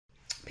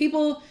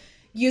People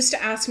used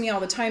to ask me all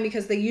the time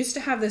because they used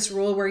to have this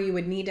rule where you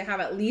would need to have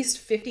at least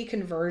 50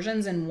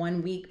 conversions in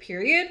 1 week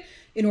period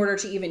in order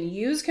to even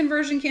use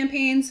conversion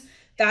campaigns.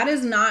 That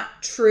is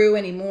not true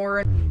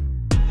anymore.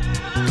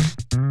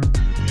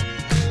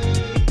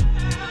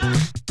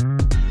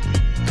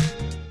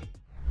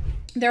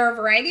 There are a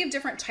variety of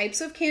different types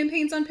of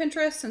campaigns on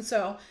Pinterest. And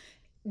so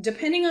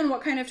depending on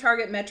what kind of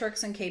target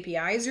metrics and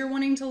KPIs you're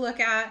wanting to look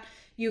at,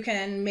 you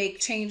can make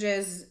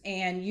changes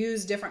and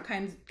use different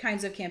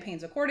kinds of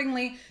campaigns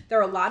accordingly. There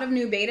are a lot of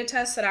new beta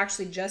tests that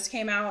actually just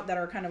came out that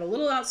are kind of a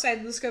little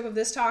outside the scope of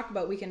this talk,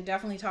 but we can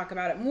definitely talk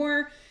about it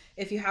more.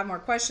 If you have more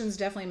questions,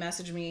 definitely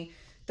message me.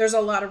 There's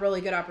a lot of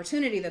really good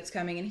opportunity that's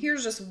coming. And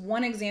here's just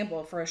one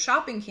example for a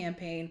shopping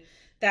campaign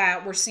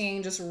that we're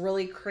seeing just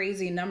really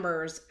crazy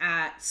numbers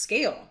at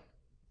scale.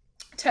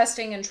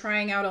 Testing and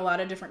trying out a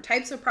lot of different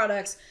types of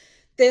products.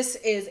 This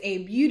is a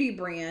beauty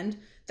brand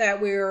that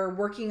we're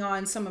working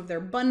on some of their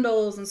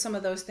bundles and some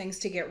of those things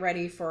to get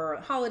ready for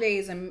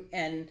holidays,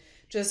 and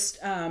just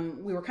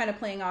we were kind of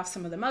playing off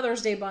some of the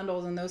Mother's Day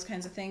bundles and those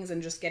kinds of things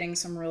and just getting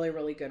some really,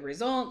 really good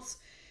results.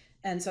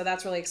 And so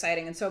that's really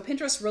exciting. And so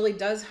Pinterest really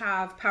does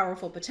have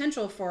powerful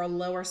potential for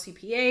lower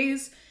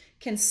CPAs,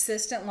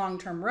 consistent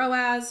long-term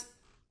ROAS.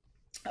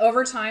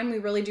 Over time, we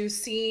really do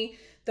see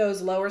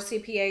those lower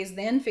CPAs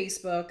than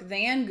Facebook,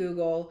 than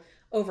Google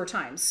over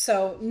time.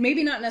 So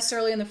maybe not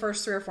necessarily in the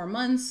first 3 or 4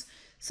 months.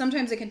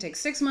 Sometimes it can take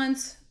 6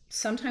 months,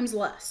 sometimes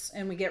less,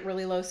 and we get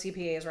really low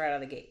CPAs right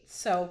out of the gate.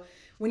 So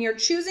when you're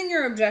choosing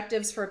your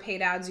objectives for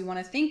paid ads, you want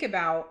to think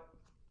about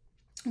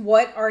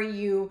what's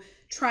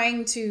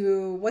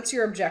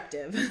your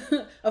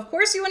objective? Of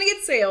course you want to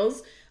get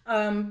sales,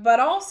 but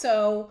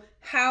also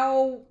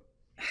how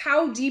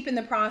deep in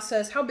the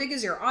process, how big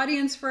is your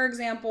audience, for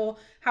example?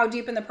 How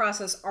deep in the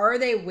process are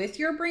they with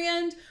your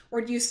brand?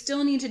 Or do you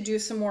still need to do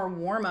some more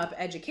warm-up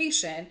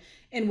education?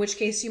 In which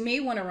case you may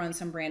want to run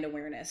some brand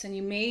awareness, and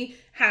you may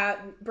have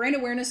brand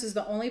awareness is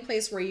the only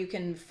place where you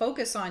can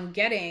focus on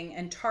getting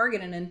and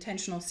target an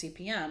intentional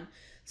CPM.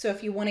 So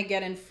if you want to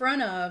get in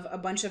front of a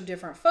bunch of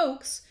different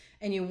folks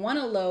and you want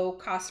a low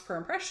cost per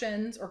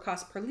impressions or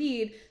cost per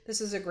lead,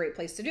 this is a great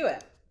place to do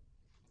it.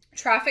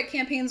 Traffic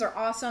campaigns are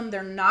awesome.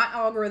 They're not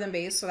algorithm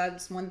based, so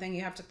that's one thing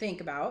you have to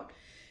think about.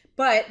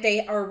 But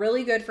they are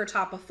really good for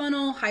top of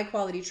funnel, high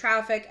quality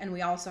traffic, and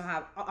we also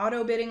have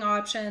auto bidding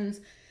options.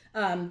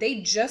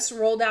 They just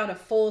rolled out a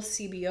full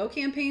CBO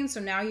campaign,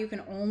 so now you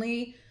can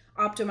only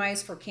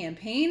optimize for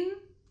campaign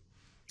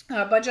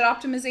budget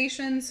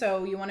optimization,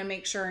 so you want to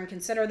make sure and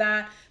consider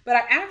that.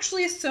 But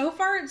so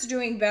far it's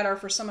doing better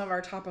for some of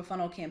our top of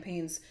funnel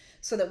campaigns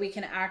so that we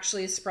can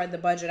actually spread the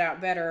budget out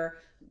better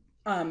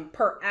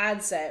per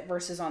ad set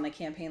versus on the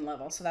campaign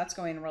level. So that's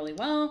going really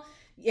well.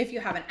 If you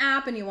have an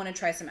app and you want to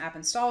try some app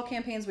install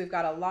campaigns, we've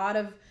got a lot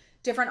of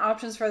different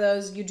options for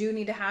those. You do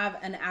need to have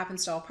an app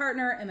install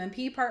partner,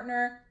 MMP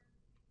partner.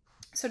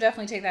 So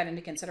definitely take that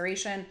into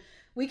consideration.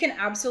 We can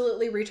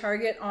absolutely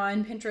retarget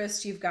on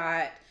Pinterest. You've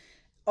got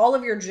all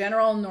of your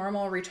general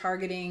normal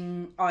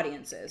retargeting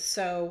audiences.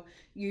 So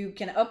you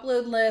can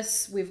upload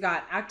lists. We've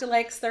got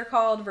act-alikes, they're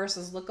called,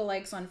 versus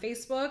lookalikes on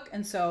Facebook.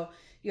 And so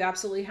you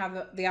absolutely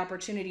have the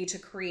opportunity to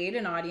create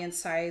an audience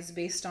size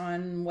based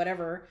on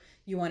whatever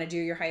you want to do.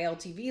 Your high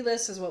LTV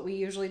list is what we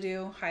usually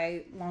do,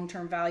 high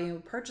long-term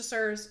value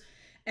purchasers,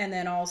 and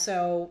then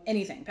also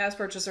anything, past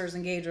purchasers,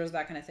 engagers,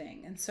 that kind of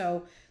thing. And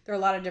so there are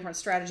a lot of different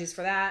strategies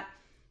for that.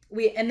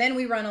 And then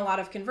we run a lot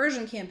of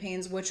conversion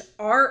campaigns, which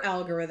are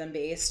algorithm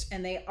based,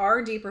 and they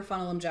are deeper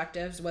funnel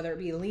objectives, whether it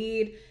be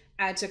lead,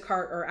 add to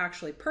cart, or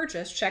actually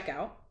purchase,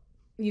 checkout.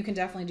 You can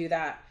definitely do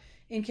that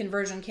in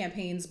conversion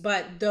campaigns,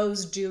 but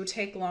those do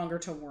take longer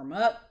to warm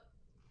up.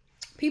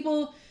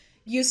 People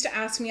used to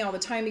ask me all the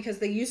time because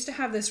they used to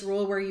have this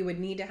rule where you would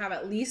need to have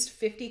at least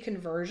 50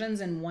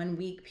 conversions in 1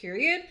 week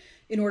period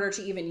in order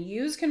to even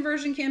use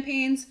conversion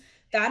campaigns.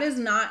 That is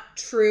not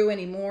true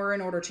anymore.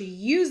 In order to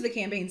use the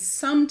campaign,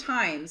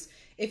 sometimes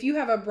if you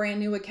have a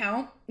brand new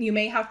account, you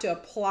may have to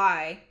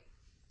apply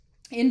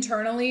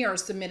internally or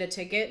submit a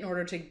ticket in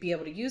order to be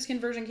able to use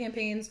conversion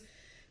campaigns.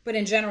 But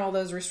in general,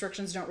 those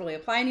restrictions don't really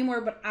apply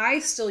anymore. But I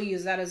still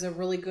use that as a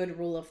really good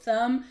rule of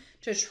thumb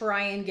to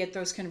try and get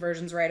those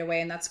conversions right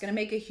away. And that's going to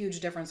make a huge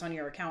difference on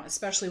your account,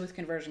 especially with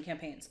conversion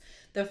campaigns.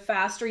 The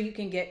faster you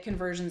can get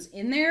conversions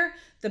in there,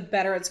 the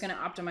better it's going to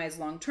optimize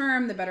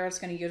long-term, the better it's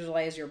going to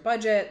utilize your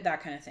budget,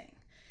 that kind of thing.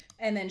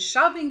 And then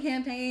shopping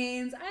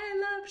campaigns.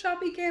 I love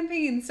shopping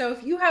campaigns. So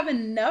if you have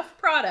enough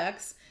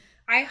products,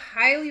 I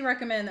highly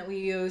recommend that we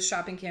use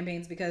shopping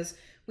campaigns because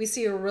we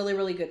see really,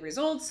 really good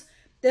results.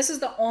 This is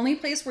the only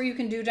place where you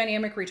can do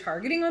dynamic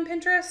retargeting on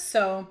Pinterest.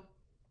 So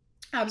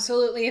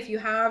absolutely, if you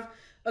have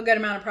a good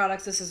amount of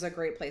products, this is a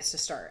great place to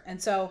start.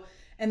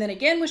 And then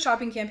again, with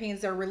shopping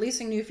campaigns, they're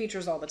releasing new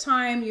features all the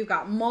time. You've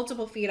got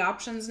multiple feed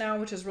options now,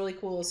 which is really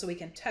cool. So we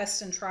can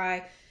test and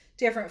try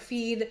different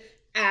feed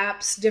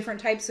apps,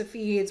 different types of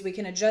feeds. We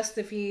can adjust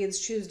the feeds,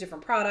 choose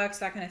different products,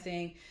 that kind of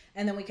thing.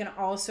 And then we can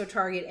also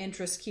target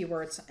interest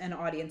keywords and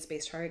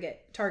audience-based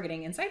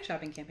targeting inside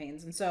shopping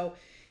campaigns. And so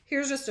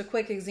here's just a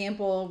quick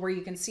example where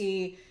you can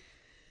see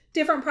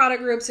different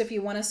product groups. If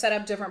you want to set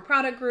up different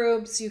product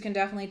groups, you can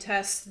definitely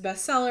test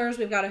bestsellers.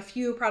 We've got a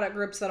few product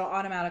groups that'll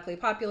automatically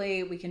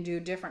populate. We can do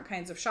different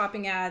kinds of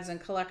shopping ads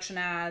and collection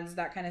ads,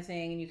 that kind of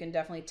thing. And you can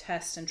definitely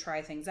test and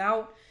try things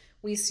out.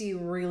 We see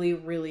really,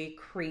 really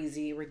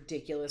crazy,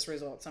 ridiculous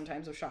results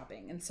sometimes with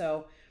shopping. And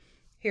so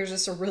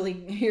here's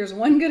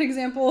one good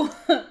example.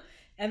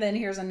 And then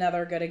here's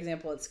another good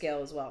example at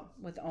scale as well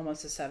with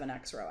almost a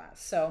 7x ROAS.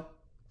 So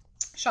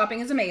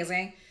shopping is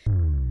amazing.